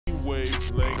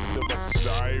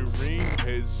clearing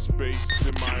headspace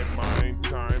in my mind.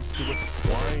 Time to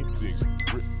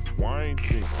rewind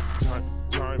things,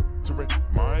 time to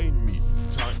remind me.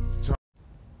 Time.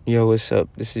 Yo, what's up?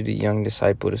 This is the young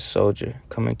disciple, the soldier,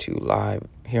 coming to you live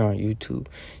here on YouTube.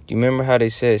 Do you remember how they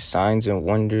said signs and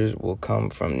wonders will come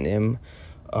from them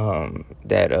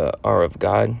that are of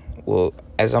God? Well,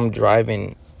 as I'm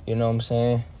driving, you know what I'm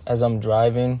saying? As I'm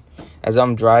driving,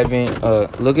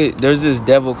 look at, there's this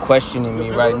devil questioning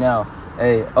me right now.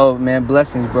 Hey, oh man,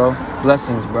 blessings, bro.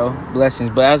 Blessings.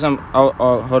 But as I'm,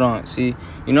 hold on. See,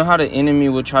 you know how the enemy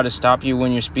will try to stop you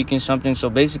when you're speaking something? So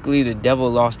basically, the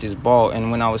devil lost his ball. And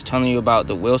when I was telling you about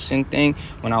the Wilson thing,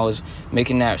 when I was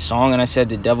making that song and I said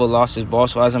the devil lost his ball.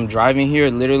 So as I'm driving here,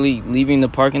 literally leaving the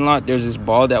parking lot, there's this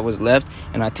ball that was left.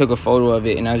 And I took a photo of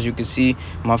it. And as you can see,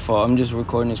 my fault. I'm just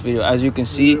recording this video. As you can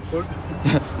see,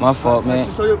 my fault, man.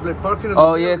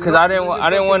 Oh yeah, because I didn't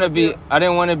want to be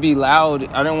loud.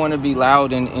 I didn't want to be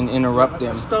loud and interrupt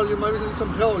them. I just thought you might need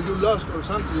some help. You lost or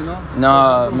something, you know?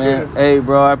 Nah, man. Hey,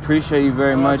 bro, I appreciate you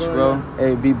very much, bro. Yeah.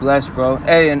 Hey, be blessed, bro.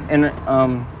 Hey, and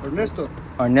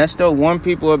Ernesto, warn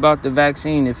people about the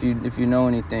vaccine if you know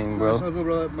anything, bro. That's so good,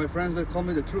 bro. My friends, they told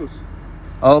me the truth.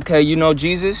 Okay, you know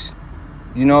Jesus?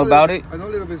 You know about it? I know a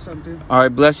little bit something. All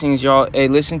right, blessings, y'all. Hey,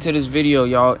 listen to this video,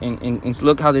 y'all, and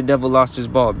look how the devil lost his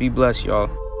ball. Be blessed, y'all.